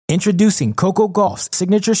Introducing Coco Gauff's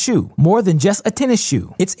signature shoe, more than just a tennis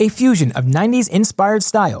shoe. It's a fusion of 90s-inspired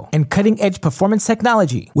style and cutting-edge performance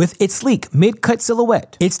technology. With its sleek mid-cut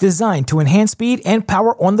silhouette, it's designed to enhance speed and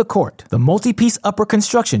power on the court. The multi-piece upper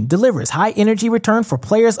construction delivers high-energy return for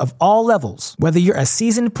players of all levels. Whether you're a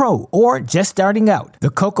seasoned pro or just starting out, the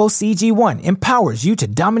Coco CG1 empowers you to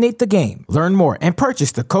dominate the game. Learn more and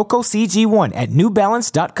purchase the Coco CG1 at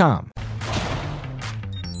NewBalance.com.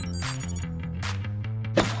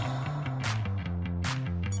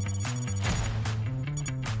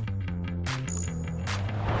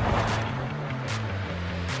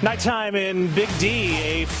 Nighttime in Big D,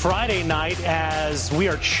 a Friday night as we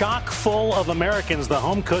are chock full of Americans. The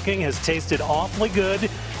home cooking has tasted awfully good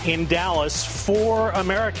in Dallas. 4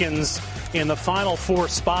 Americans in the final 4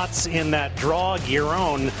 spots in that draw: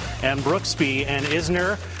 Giron and Brooksby and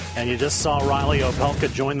Isner. And you just saw Riley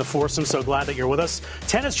Opelka join the foursome. So glad that you're with us.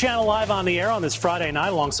 Tennis Channel live on the air on this Friday night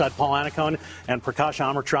alongside Paul Annacone and Prakash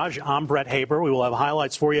Amritraj. I'm Brett Haber. We will have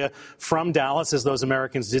highlights for you from Dallas as those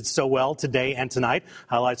Americans did so well today and tonight.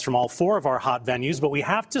 Highlights from all 4 of our hot venues. But we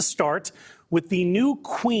have to start with the new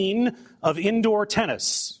queen of indoor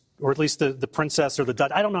tennis. Or at least the princess or the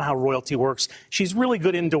Dutch. I don't know how royalty works. She's really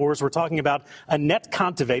good indoors. We're talking about Anett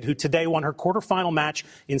Kontaveit, who today won her quarterfinal match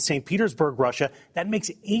in St. Petersburg, Russia. That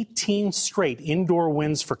makes 18 straight indoor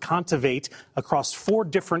wins for Kontaveit across 4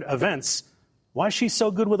 different events. Why is she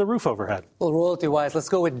so good with a roof overhead? Well, royalty-wise, let's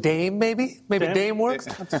go with Dame, maybe? Maybe Dame works?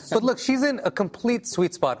 But look, she's in a complete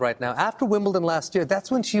sweet spot right now. After Wimbledon last year, that's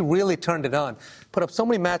when she really turned it on. Put up so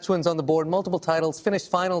many match wins on the board, multiple titles, finished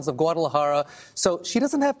finals of Guadalajara. So she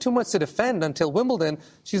doesn't have too much to defend until Wimbledon.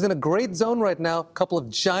 She's in a great zone right now. A couple of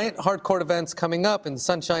giant hardcourt events coming up in the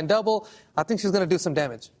Sunshine Double. I think she's going to do some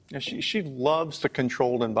damage. Yeah, she loves the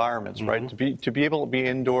controlled environments, right? To be able to be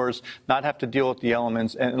indoors, not have to deal with the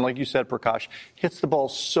elements, and like you said, Prakash, hits the ball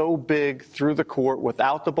so big through the court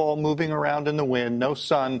without the ball moving around in the wind, no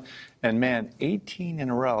sun. And, man, 18 in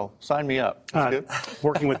a row. Sign me up. Good.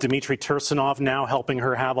 Working with Dmitry Tursunov now, helping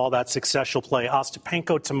her have all that success. She'll play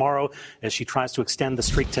Ostapenko tomorrow as she tries to extend the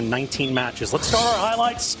streak to 19 matches. Let's start our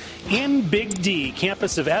highlights in Big D,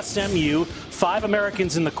 campus of SMU. 5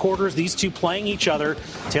 Americans in the quarters, these 2 playing each other,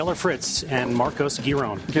 Taylor Fritz and Marcos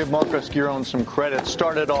Giron. Give Marcos Giron some credit.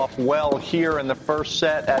 Started off well here in the first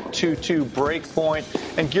set at 2-2 break point.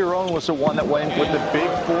 And Giron was the one that went with the big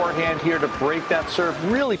forehand here to break that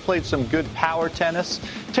serve. Really played some good power tennis.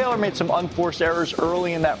 Taylor made some unforced errors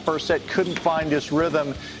early in that first set, couldn't find his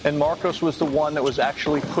rhythm, and Marcos was the one that was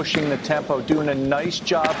actually pushing the tempo, doing a nice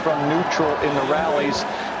job from neutral in the rallies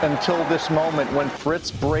until this moment when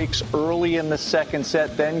Fritz breaks early in the second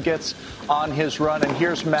set, then gets on his run. And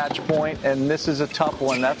here's match point, and this is a tough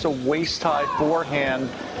one. That's a waist-high forehand,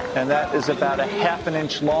 and that is about a half an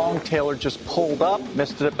inch long. Taylor just pulled up,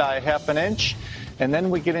 missed it by a half an inch. And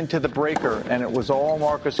then we get into the breaker, and it was all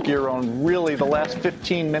Marcos Giron. Really, the last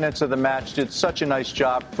 15 minutes of the match did such a nice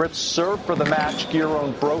job. Fritz served for the match.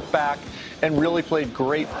 Giron broke back and really played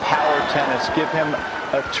great power tennis. Give him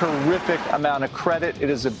a terrific amount of credit.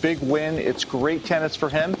 It is a big win. It's great tennis for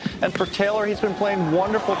him. And for Taylor, he's been playing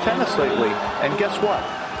wonderful tennis lately. And guess what?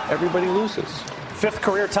 Everybody loses. 5th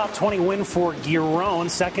career top 20 win for Giron,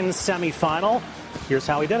 2nd semifinal. Here's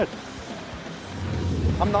how he did it.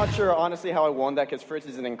 I'm not sure, honestly, how I won that because Fritz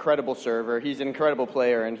is an incredible server. He's an incredible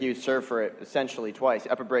player, and he served for it essentially twice.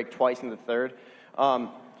 Upper break twice in the third.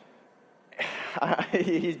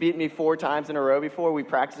 He's beaten me 4 times in a row before. We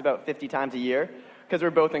practice about 50 times a year because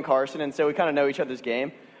we're both in Carson, and so we kind of know each other's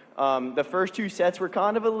game. The first 2 sets were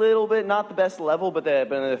kind of a little bit not the best level, but in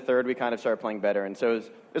the third we kind of started playing better, and so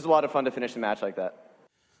it was a lot of fun to finish the match like that.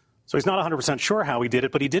 So he's not 100% sure how he did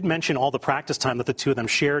it, but he did mention all the practice time that the 2 of them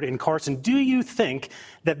shared in Carson. Do you think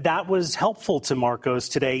that that was helpful to Marcos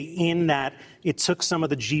today in that it took some of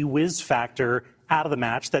the gee whiz factor out of the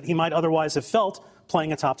match that he might otherwise have felt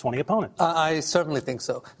playing a top 20 opponent? I certainly think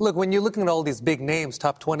so. Look, when you're looking at all these big names,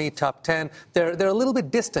 top 20, top 10, they're a little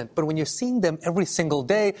bit distant. But when you're seeing them every single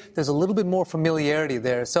day, there's a little bit more familiarity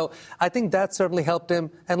there. So I think that certainly helped him.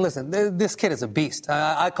 And listen, this kid is a beast.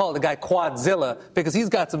 I call the guy Quadzilla because he's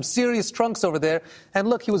got some serious trunks over there. And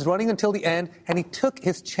look, he was running until the end, and he took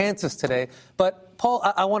his chances today. But, Paul,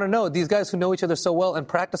 I want to know, these guys who know each other so well and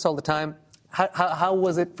practice all the time, how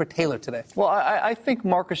was it for Taylor today? Well, I think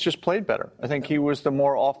Marcus just played better. I think he was the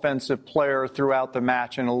more offensive player throughout the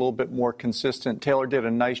match and a little bit more consistent. Taylor did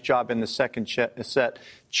a nice job in the second set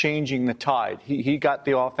changing the tide. He got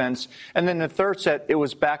the offense. And then the third set, it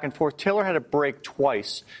was back and forth. Taylor had a break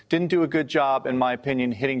twice. Didn't do a good job, in my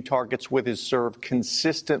opinion, hitting targets with his serve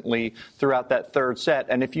consistently throughout that third set.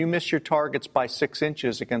 And if you miss your targets by 6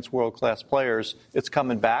 inches against world-class players, it's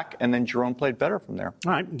coming back. And then Giron played better from there.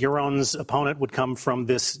 All right. Giron's opponent would come from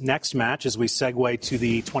this next match as we segue to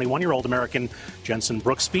the 21-year-old American Jenson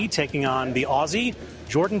Brooksby taking on the Aussie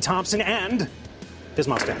Jordan Thompson and his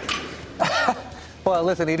mustache. Well,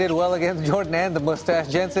 listen, he did well against Jordan and the mustache.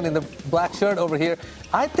 Jenson in the black shirt over here.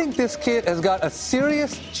 I think this kid has got a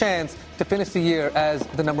serious chance to finish the year as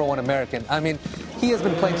the #1 American. I mean, he has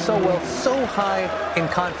been playing so well, so high in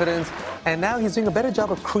confidence, and now he's doing a better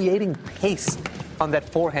job of creating pace on that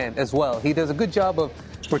forehand as well. He does a good job of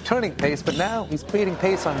returning pace, but now he's creating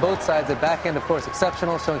pace on both sides. The backhand, of course,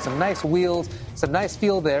 exceptional, showing some nice wheels, some nice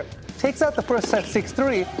feel there. Takes out the first set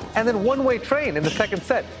 6-3, and then one-way train in the second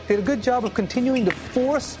set. Did a good job of continuing to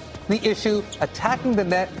force the issue, attacking the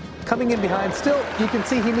net, coming in behind. Still, you can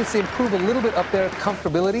see he needs to improve a little bit up there,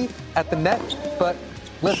 comfortability at the net, but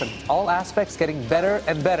listen, all aspects getting better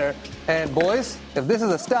and better. And boys, if this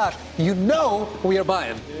is a stock, you know we are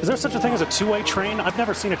buying. Is there such a thing as a two-way train? I've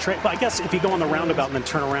never seen a train. But I guess if you go on the roundabout and then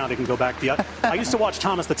turn around, it can go back the other. I used to watch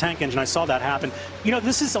Thomas the Tank Engine. I saw that happen. You know,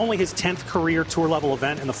 this is only his 10th career tour-level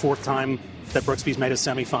event and the 4th time that Brooksby's made a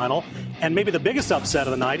semifinal. And maybe the biggest upset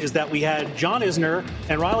of the night is that we had John Isner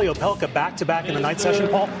and Riley Opelka back-to-back in the night session.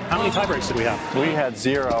 Paul, how many tiebreaks did we have? We had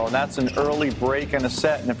 0, and that's an early break in a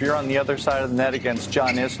set. And if you're on the other side of the net against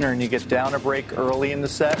John Isner and you get down a break early in the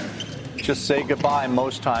set, just say goodbye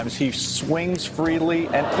most times. He swings freely,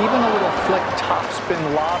 and even a little flick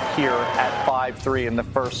topspin lob here at 5-3 in the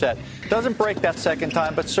first set. Doesn't break that second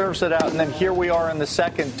time, but serves it out. And then here we are in the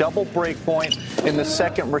second, double break point in the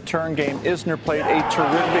second return game. Isner played a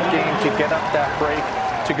terrific game to get up that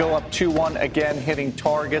break, to go up 2-1, again hitting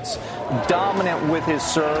targets. Dominant with his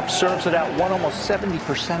serve, serves it out, won almost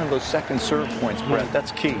 70% of those second serve points, Brett.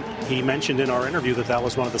 That's key. He mentioned in our interview that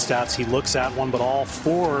was one of the stats he looks at,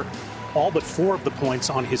 all but four of the points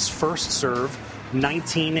on his first serve,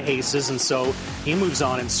 19 aces, and so he moves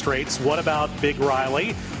on in straights. What about Big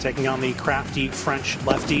Riley taking on the crafty French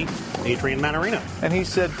lefty Adrian Manarino? And he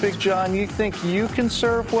said, Big John, you think you can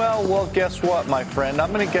serve well? Well, guess what, my friend?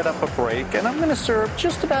 I'm going to get up a break, and I'm going to serve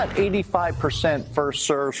just about 85% first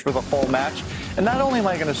serves for the whole match. And not only am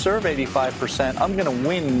I going to serve 85%, I'm going to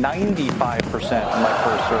win 95% on my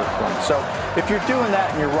first serve point. So if you're doing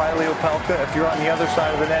that and you're Riley Opelka, if you're on the other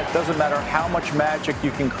side of the net, it doesn't matter how much magic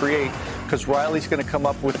you can create, because Riley's going to come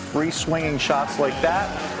up with free swinging shots like that,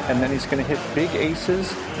 and then he's going to hit big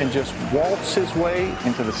aces and just waltz his way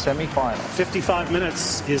into the semifinal. 55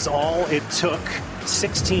 minutes is all it took.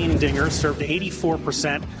 16 dingers, served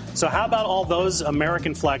 84%. So how about all those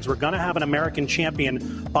American flags? We're going to have an American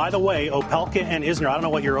champion. By the way, Opelka and Isner, I don't know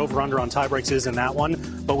what your over-under on tiebreaks is in that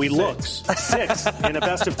one, but we looked. 6 in a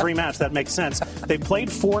best-of-3 match. That makes sense. They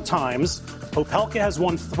played 4 times. Opelka has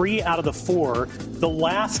won 3 out of the 4. The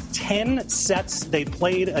last 10 sets they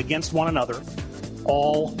played against one another,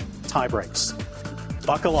 all tiebreaks.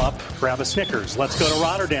 Buckle up, grab a Snickers. Let's go to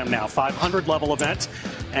Rotterdam now, 500 level event.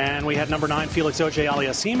 And we had number 9, Felix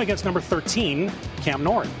Auger-Aliassime against number 13, Cam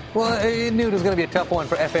Norrie. Well, I knew it was going to be a tough one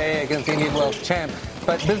for FAA against the Indian Wells champ.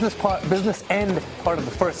 But business end part of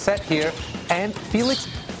the first set here. And Felix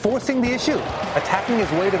forcing the issue, attacking his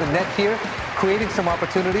way to the net here, creating some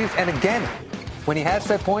opportunities. And again, when he has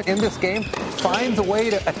set point in this game, finds a way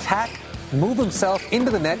to attack, move himself into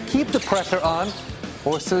the net, keep the pressure on,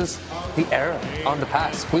 forces the error on the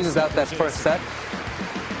pass, squeezes out that first set.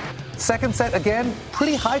 Second set, again,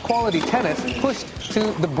 pretty high-quality tennis, pushed to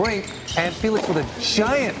the brink, and Felix with a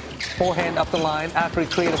giant forehand up the line after he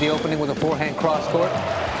created the opening with a forehand cross-court.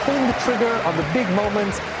 Pulling the trigger on the big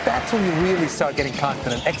moments, that's when you really start getting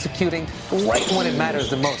confident, executing right when it matters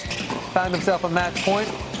the most. Found himself a match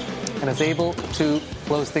point and is able to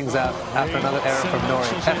close things out after another error from Norrie.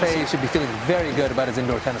 FAA should be feeling very good about his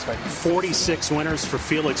indoor tennis right now. 46 winners for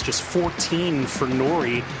Felix, just 14 for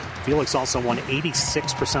Norrie. Felix also won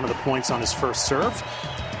 86% of the points on his first serve.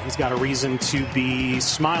 He's got a reason to be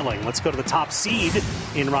smiling. Let's go to the top seed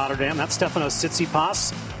in Rotterdam. That's Stefanos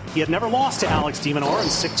Tsitsipas. He had never lost to Alex de Minaur in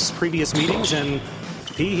 6 previous meetings, and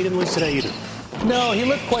he didn't lose today either. No, he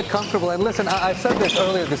looked quite comfortable. And listen, I said this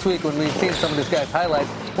earlier this week when we've seen some of this guy's highlights.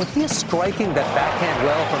 When he is striking that backhand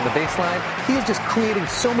well from the baseline, he is just creating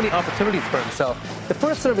so many opportunities for himself. The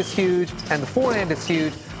first serve is huge, and the forehand is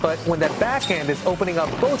huge. But when that backhand is opening up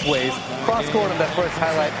both ways, cross-court on that first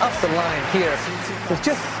highlight, up the line here, there's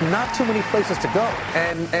just not too many places to go.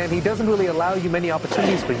 And he doesn't really allow you many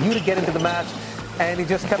opportunities for you to get into the match. And he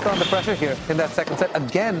just kept on the pressure here in that second set.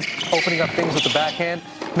 Again, opening up things with the backhand,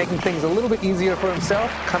 making things a little bit easier for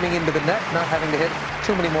himself, coming into the net, not having to hit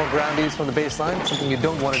too many more groundies from the baseline, something you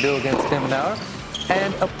don't want to do against de Minaur.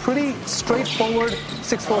 And a pretty straightforward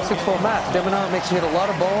 6-4, 6-4 match. de Minaur makes you hit a lot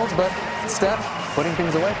of balls, but Steph putting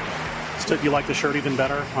things away. Steph, you like the shirt even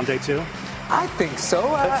better on day two? I think so.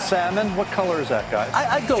 That's salmon. What color is that, guys?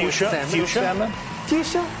 I'd go Fuchsia? with salmon. Fuchsia? Salmon?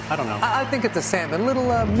 Fuchsia? I don't know. I think it's a salmon.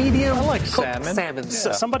 Little medium. I like cooked salmon.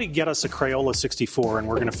 Yeah. Somebody get us a Crayola 64, and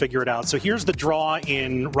we're going to figure it out. So here's the draw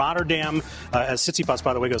in Rotterdam, as Tsitsipas,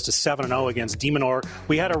 by the way, goes to 7-0 against de Minaur.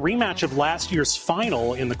 We had a rematch of last year's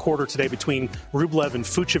final in the quarter today between Rublev and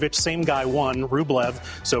Fucsovics. Same guy won, Rublev.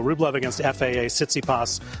 So Rublev against FAA,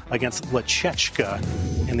 Tsitsipas against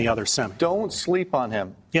Lechechka in the other semi. Don't sleep on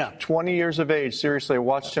him. Yeah. 20 years of age. Seriously, I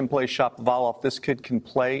watched him play Shapovalov. This kid can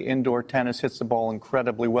play indoor tennis, hits the ball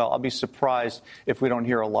incredibly well. I'll be surprised if we don't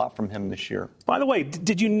hear a lot from him this year. By the way,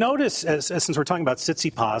 did you notice, since we're talking about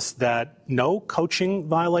Tsitsipas, that no coaching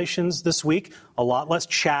violations this week? A lot less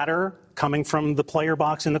chatter coming from the player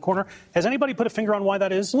box in the corner. Has anybody put a finger on why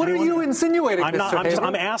that is? What are you insinuating, Mr. Haber?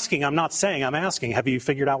 I'm asking. I'm not saying. I'm asking. Have you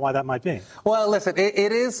figured out why that might be? Well, listen,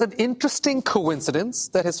 it is an interesting coincidence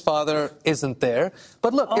that his father isn't there.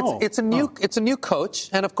 But look, it's a new coach,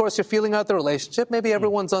 and of course you're feeling out the relationship. Maybe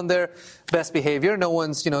everyone's on their best behavior. No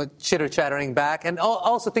one's, chitter-chattering back, and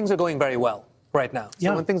also things are going very well right now.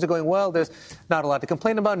 So when things are going well, there's not a lot to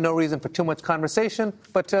complain about. No reason for too much conversation,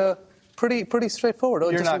 but. Pretty straightforward.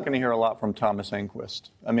 You're not going to hear a lot from Thomas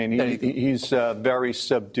Enqvist. I mean, he's a very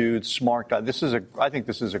subdued, smart guy. I think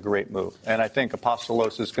this is a great move. And I think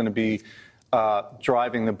Apostolos is going to be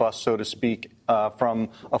driving the bus, so to speak, from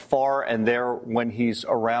afar and there when he's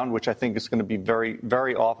around, which I think is going to be very,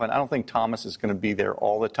 very often. I don't think Thomas is going to be there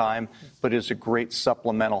all the time, but is a great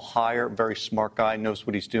supplemental hire. Very smart guy, knows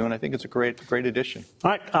what he's doing. I think it's a great addition.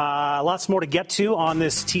 All right, lots more to get to on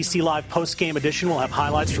this TC Live post-game edition. We'll have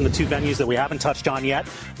highlights from the two venues that we haven't touched on yet,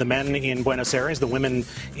 the men in Buenos Aires, the women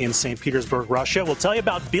in St. Petersburg, Russia. We'll tell you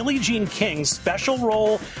about Billie Jean King's special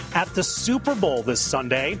role at the Super Bowl this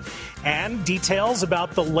Sunday, and details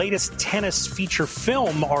about the latest tennis feature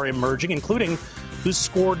film are emerging, including who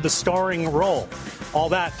scored the starring role. All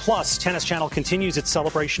that, plus Tennis Channel continues its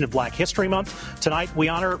celebration of Black History Month. Tonight, we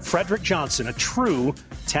honor Frederick Johnson, a true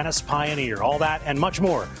tennis pioneer. All that and much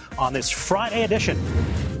more on this Friday edition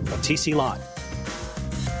of TC Live.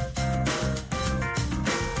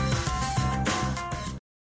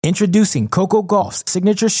 Introducing Coco Gauff's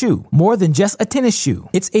signature shoe. More than just a tennis shoe,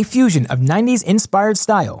 it's a fusion of 90s inspired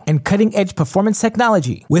style and cutting-edge performance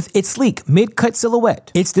technology. With its sleek mid-cut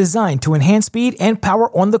silhouette, it's designed to enhance speed and power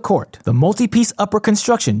on the court. The multi-piece upper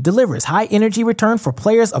construction delivers high energy return for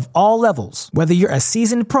players of all levels. Whether you're a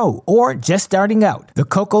seasoned pro or just starting out, the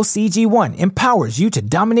Coco CG1 empowers you to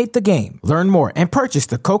dominate the game. Learn more and purchase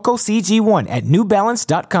the Coco CG1 at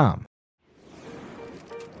NewBalance.com.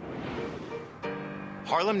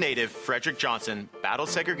 Harlem native Frederick Johnson battled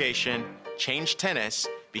segregation, changed tennis,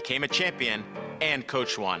 became a champion, and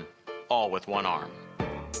coached one, all with one arm.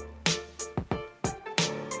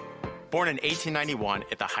 Born in 1891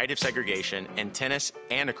 at the height of segregation in tennis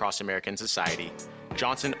and across American society,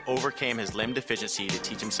 Johnson overcame his limb deficiency to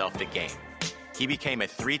teach himself the game. He became a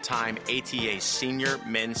 3-time ATA senior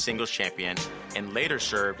men's singles champion and later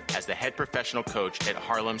served as the head professional coach at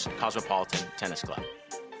Harlem's Cosmopolitan Tennis Club.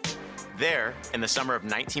 There, in the summer of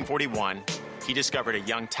 1941, he discovered a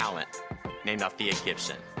young talent named Althea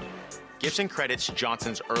Gibson. Gibson credits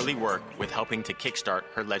Johnson's early work with helping to kickstart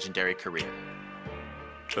her legendary career.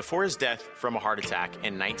 Before his death from a heart attack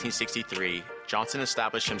in 1963, Johnson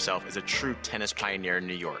established himself as a true tennis pioneer in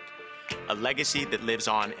New York, a legacy that lives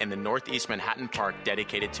on in the Northeast Manhattan park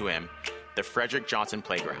dedicated to him, the Frederick Johnson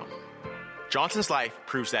Playground. Johnson's life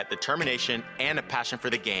proves that determination and a passion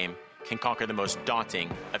for the game can conquer the most daunting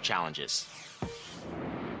of challenges.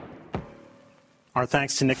 Our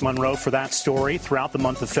thanks to Nick Monroe for that story. Throughout the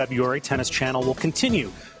month of February, Tennis Channel will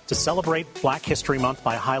continue to celebrate Black History Month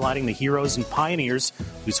by highlighting the heroes and pioneers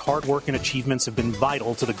whose hard work and achievements have been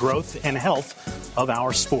vital to the growth and health of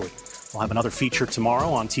our sport. We'll have another feature tomorrow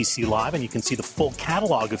on TC Live, and you can see the full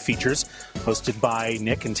catalog of features hosted by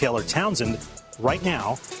Nick and Taylor Townsend right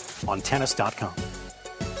now on tennis.com.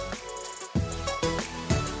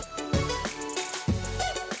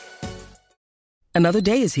 Another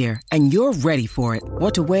day is here, and you're ready for it.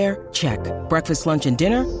 What to wear? Check. Breakfast, lunch, and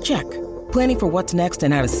dinner? Check. Planning for what's next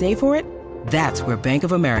and how to save for it? That's where Bank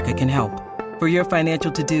of America can help. For your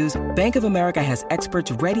financial to-dos, Bank of America has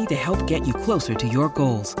experts ready to help get you closer to your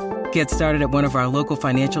goals. Get started at one of our local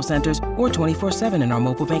financial centers or 24/7 in our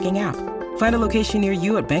mobile banking app. Find a location near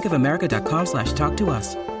you at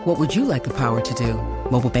bankofamerica.com/talktous. What would you like the power to do?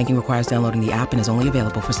 Mobile banking requires downloading the app and is only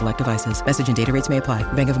available for select devices. Message and data rates may apply.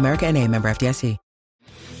 Bank of America N.A., member FDIC.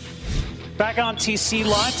 Back on TC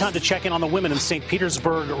Live, time to check in on the women in St.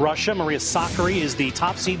 Petersburg, Russia. Maria Sakkari is the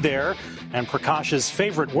top seed there, and Prakash's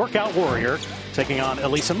favorite workout warrior taking on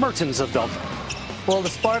Elisa Mertens of Belgium. Well, the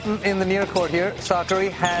Spartan in the near court here, Sakkari,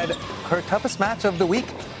 had her toughest match of the week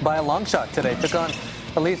by a long shot today. Took on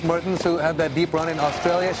Elise Mertens, who had that deep run in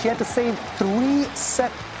Australia. She had to save 3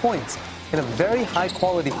 set points in a very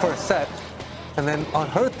high-quality first set. And then on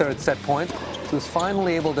her third set point, she was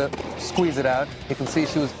finally able to squeeze it out. You can see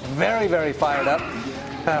she was very, very fired up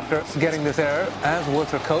after getting this error, as was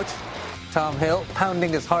her coach, Tom Hill,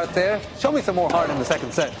 pounding his heart there. Show me some more heart in the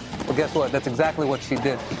second set. Well, guess what? That's exactly what she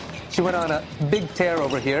did. She went on a big tear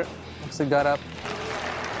over here. Actually got up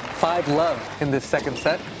 5-love in this second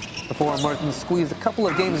set before Mertens squeezed a couple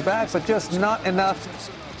of games back, but just not enough.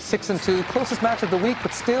 6-2, closest match of the week,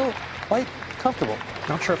 but still quite comfortable.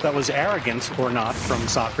 Not sure if that was arrogant or not from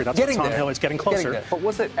Sakkari. That's what Tom Hill is getting closer. But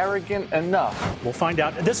was it arrogant enough? We'll find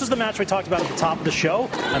out. This is the match we talked about at the top of the show,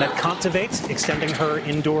 and at Kontaveit extending her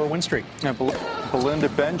indoor win streak. Yeah, Belinda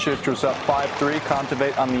Bencic was up 5-3.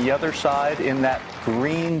 Kontaveit on the other side in that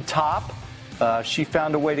green top. She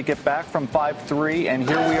found a way to get back from 5-3, and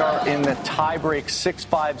here we are in the tiebreak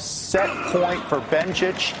 6-5 set point for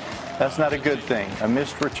Bencic. That's not a good thing. A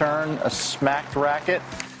missed return, a smacked racket,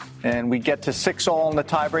 and we get to 6-all in the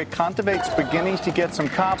tiebreak. Kontaveit's beginning to get some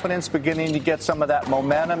confidence, beginning to get some of that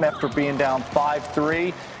momentum after being down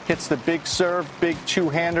 5-3. Hits the big serve, big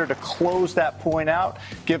two-hander to close that point out.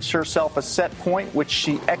 Gives herself a set point, which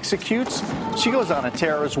she executes. She goes on a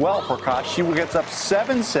tear as well, Prakash. She gets up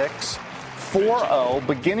 7-6. 4-0.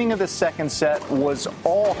 Beginning of the second set was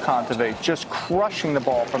all Kontaveit, just crushing the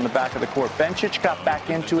ball from the back of the court. Bencic got back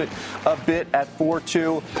into it a bit at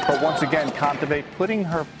 4-2, but once again, Kontaveit putting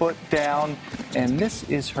her foot down, and this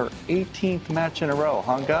is her 18th match in a row,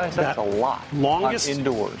 huh, guys? That's a lot. Longest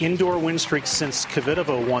indoors. Indoor win streak since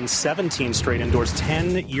Kvitova won 17 straight indoors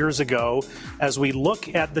 10 years ago. As we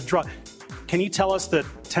look at the draw, can you tell us that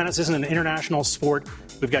tennis isn't an international sport?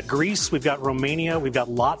 We've got Greece, we've got Romania, we've got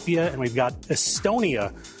Latvia, and we've got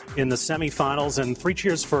Estonia in the semifinals. And 3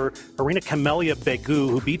 cheers for Arina Camelia Begu,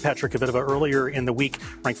 who beat Petra Kvitova earlier in the week,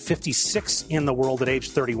 ranked 56 in the world at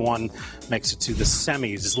age 31, makes it to the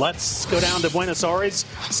semis. Let's go down to Buenos Aires.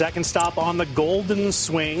 Second stop on the Golden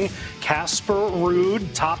Swing. Casper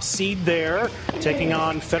Ruud, top seed there, taking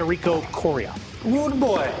on Federico Coria. Rude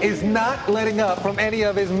boy is not letting up from any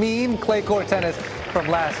of his mean clay court tennis from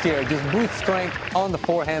last year. Just brute strength on the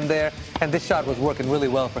forehand there, and this shot was working really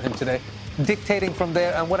well for him today. Dictating from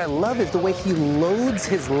there, and what I love is the way he loads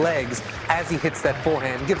his legs as he hits that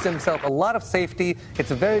forehand. Gives himself a lot of safety. It's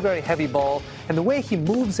a very, very heavy ball, and the way he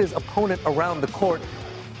moves his opponent around the court,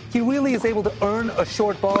 he really is able to earn a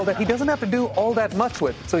short ball that he doesn't have to do all that much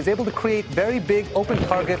with. So he's able to create very big open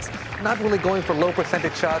targets, not really going for low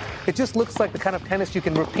percentage shots. It just looks like the kind of tennis you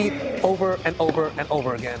can repeat over and over and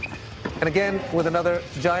over again. And again, with another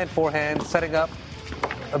giant forehand, setting up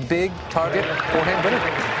a big target forehand winner.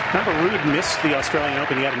 Remember, Ruud missed the Australian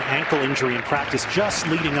Open. He had an ankle injury in practice just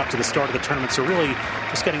leading up to the start of the tournament. So really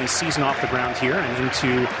just getting his season off the ground here and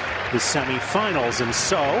into the semifinals. And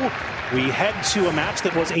so we head to a match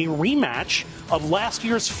that was a rematch of last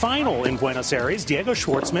year's final in Buenos Aires. Diego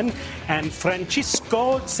Schwartzman and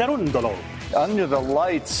Francisco Cerundolo. Under the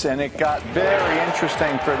lights, and it got very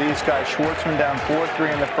interesting for these guys. Schwartzman down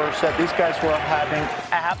 4-3 in the first set. These guys were having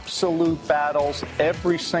absolute battles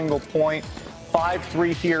every single point.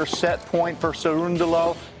 5-3 here, set point for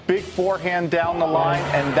Cerundolo. Big forehand down the line,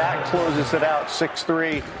 and that closes it out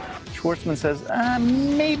 6-3. Schwartzman says,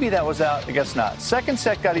 maybe that was out. I guess not. Second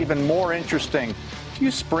set got even more interesting. A few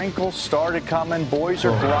sprinkles started coming. Boys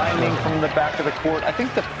are grinding from the back of the court. I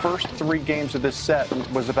think the first 3 games of this set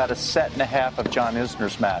was about a set and a half of John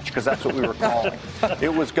Isner's match, because that's what we were calling.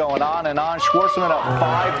 It was going on and on. Schwartzman up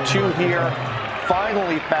 5-2 here.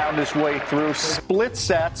 Finally found his way through. Split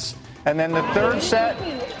sets. And then the third set,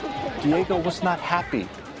 Diego was not happy.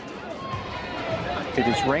 It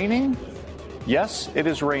is raining. Yes, it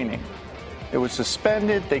is raining. It was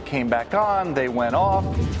suspended. They came back on. They went off.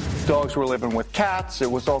 Dogs were living with cats.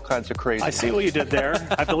 It was all kinds of crazy. I see what you did there.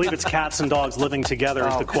 I believe it's cats and dogs living together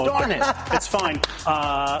is the quote. Darn it. It's fine.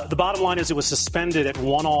 The bottom line is it was suspended at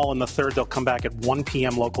 1-all in the third. They'll come back at 1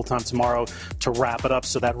 p.m. local time tomorrow to wrap it up.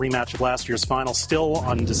 So that rematch of last year's final still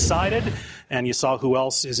undecided. And you saw who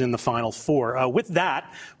else is in the Final Four. With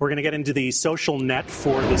that, we're going to get into the social net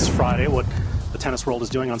for this Friday. What the tennis world is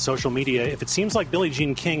doing on social media. If it seems like Billie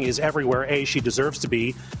Jean King is everywhere, A, she deserves to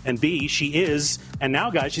be, and B, she is. And now,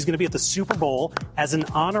 guys, she's going to be at the Super Bowl as an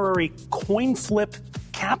honorary coin flip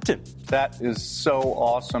captain. That is so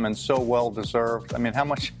awesome and so well-deserved. I mean, how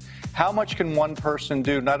much can one person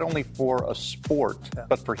do, not only for a sport,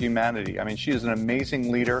 but for humanity? I mean, she is an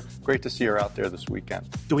amazing leader. Great to see her out there this weekend.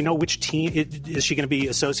 Do we know which team? Is she going to be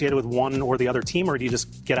associated with one or the other team, or do you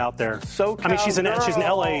just get out there? SoCal I mean, she's an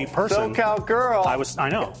LA person. SoCal girl. I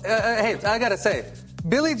know. Hey, I got to say,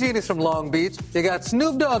 Billie Jean is from Long Beach. You got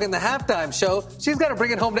Snoop Dogg in the halftime show. She's got to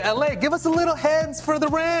bring it home to LA. Give us a little heads for the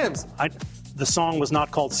Rams. The song was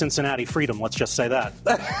not called Cincinnati Freedom. Let's just say that.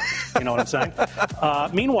 You know what I'm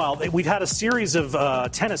saying? Meanwhile, we've had a series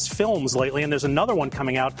of tennis films lately, and there's another one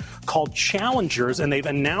coming out called Challengers, and they've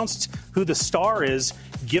announced who the star is.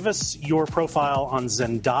 Give us your profile on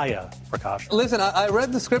Zendaya, Prakash. Listen, I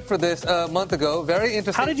read the script for this a month ago. Very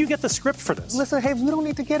interesting. How did you get the script for this? Listen, hey, we don't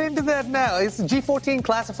need to get into that now. It's G14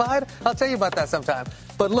 classified. I'll tell you about that sometime.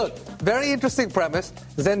 But look, very interesting premise.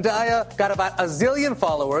 Zendaya got about a zillion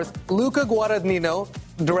followers. Luca Guadagnino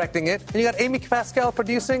directing it. And you got Amy Pascal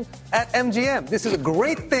producing at MGM. This is a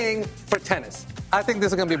great thing for tennis. I think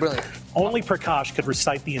this is going to be brilliant. Only Prakash could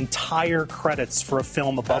recite the entire credits for a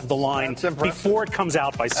film above the line before it comes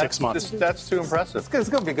out by 6 months. That's too impressive. It's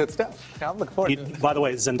going to be good stuff. I'm looking forward to it. By the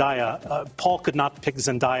way, Zendaya, Paul could not pick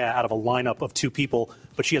Zendaya out of a lineup of two people,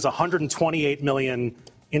 but she has 128 million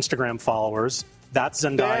Instagram followers. That's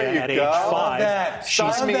Zendaya at age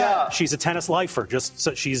 5. She's a tennis lifer. Just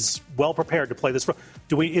so she's well prepared to play this.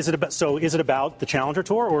 Is it about the Challenger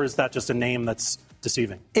Tour, or is that just a name that's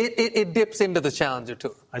deceiving? It dips into the Challenger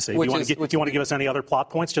Tour. I see. Do you want to give us any other plot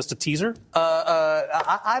points? Just a teaser?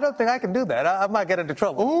 I don't think I can do that. I might get into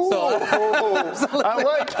trouble. Ooh, I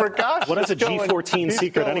like Prakash. What is a G14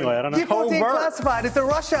 secret anyway? I don't know. G14 classified. It's a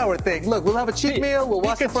rush hour thing. Look, we'll have a cheap meal. We'll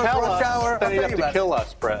watch the first rush hour. Then he'd have to kill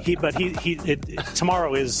us, Brett.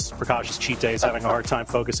 Tomorrow is Prakash's cheat day. He's having a hard time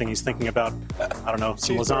focusing. He's thinking about,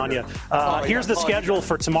 some lasagna. Here's the schedule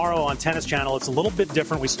for tomorrow on Tennis Channel. It's a little bit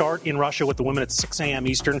different. We start in Russia with the women at 6 a.m.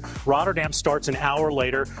 Eastern. Rotterdam starts an hour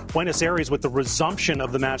later. Buenos Aires with the resumption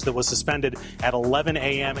of the match that was suspended at 11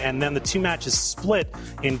 a.m. And then the two matches split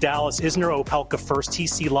in Dallas. Isner Opelka first,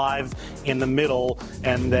 TC Live in the middle.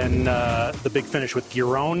 And then the big finish with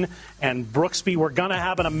Giron and Brooksby. We're going to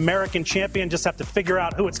have an American champion. Just have to figure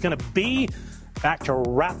out who it's going to be. Back to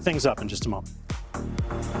wrap things up in just a moment.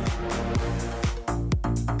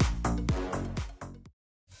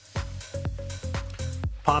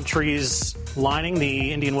 Palm trees lining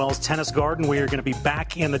the Indian Wells Tennis Garden. We are going to be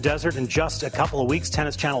back in the desert in just a couple of weeks.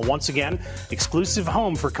 Tennis Channel once again, exclusive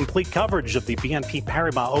home for complete coverage of the BNP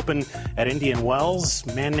Paribas Open at Indian Wells.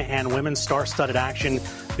 Men and women star-studded action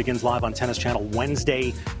begins live on Tennis Channel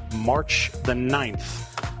Wednesday, March the 9th.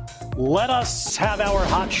 Let us have our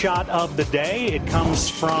hot shot of the day. It comes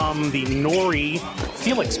from the Norrie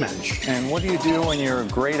Felix match. And what do you do when you're a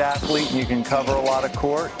great athlete and you can cover a lot of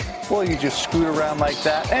court? Well, you just scoot around like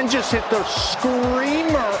that and just hit the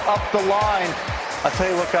screamer up the line. I'll tell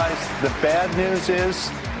you what, guys, the bad news is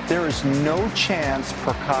there is no chance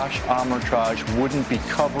Prakash Amritraj wouldn't be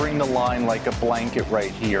covering the line like a blanket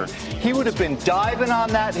right here. He would have been diving on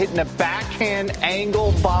that, hitting a backhand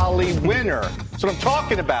angle volley winner. That's what I'm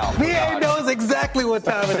talking about. VA knows exactly what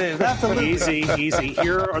time it is. Absolutely. Easy.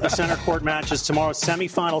 Here are the center court matches tomorrow.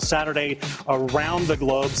 Semifinal Saturday around the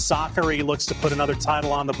globe. Sakkari looks to put another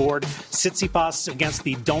title on the board. Tsitsipas against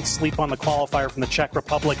the don't sleep on the qualifier from the Czech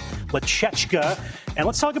Republic, Lechechka. And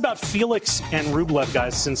let's talk about Felix and Rublev,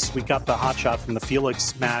 guys, since we got the hot shot from the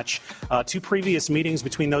Felix match. Two previous meetings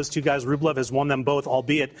between those two guys. Rublev has won them both,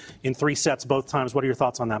 albeit in 3 sets both times. What are your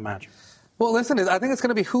thoughts on that match? Well, listen, I think it's going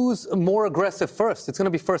to be who's more aggressive first. It's going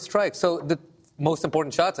to be first strike. So the most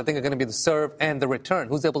important shots, I think, are going to be the serve and the return.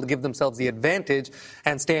 Who's able to give themselves the advantage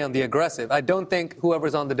and stay on the aggressive. I don't think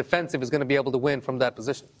whoever's on the defensive is going to be able to win from that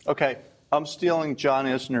position. Okay. I'm stealing John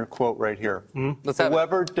Isner quote right here. Let's have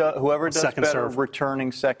whoever does second better serve.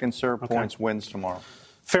 Returning second serve points wins tomorrow.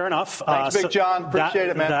 Fair enough. Thanks, Big John. Appreciate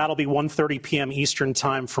it, man. That'll be 1:30 p.m. Eastern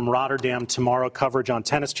time from Rotterdam tomorrow. Coverage on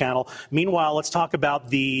Tennis Channel. Meanwhile, let's talk about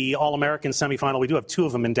the All-American semifinal. We do have 2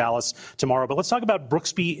 of them in Dallas tomorrow, but let's talk about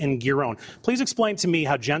Brooksby and Giron. Please explain to me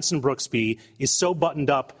how Jenson Brooksby is so buttoned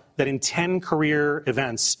up that in 10 career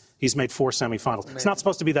events, He's made 4 semifinals. It's not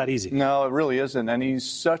supposed to be that easy. No, it really isn't. And he's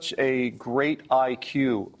such a great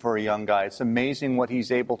IQ for a young guy. It's amazing what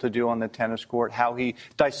he's able to do on the tennis court, how he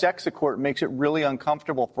dissects the court, makes it really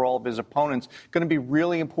uncomfortable for all of his opponents. Going to be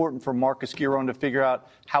really important for Marcus Giron to figure out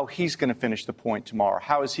how he's going to finish the point tomorrow.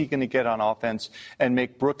 How is he going to get on offense and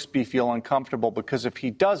make Brooksby feel uncomfortable? Because if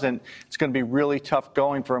he doesn't, it's going to be really tough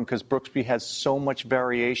going for him because Brooksby has so much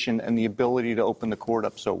variation and the ability to open the court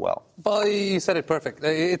up so well. Well, you said it perfect.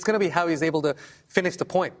 It's going to be how he's able to finish the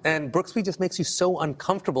point. And Brooksby just makes you so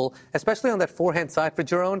uncomfortable, especially on that forehand side for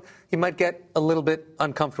Giron. He might get a little bit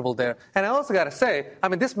uncomfortable there. And I also got to say, I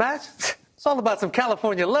mean, this match, it's all about some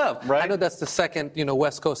California love. Right. I know that's the second,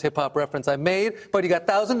 West Coast hip-hop reference I made, but you got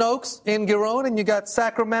Thousand Oaks in Giron, and you got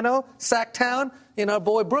Sacramento, Sacktown, in our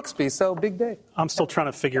boy Brooksby, so big day. I'm still trying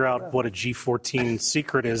to figure out what a G14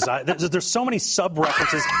 secret is. There's so many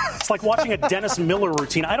sub-references. It's like watching a Dennis Miller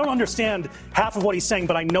routine. I don't understand half of what he's saying,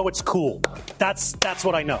 but I know it's cool. That's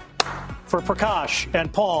what I know. For Prakash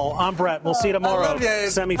and Paul, I'm Brett. We'll see you tomorrow.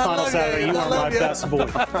 Semifinal Saturday. You are my best boy.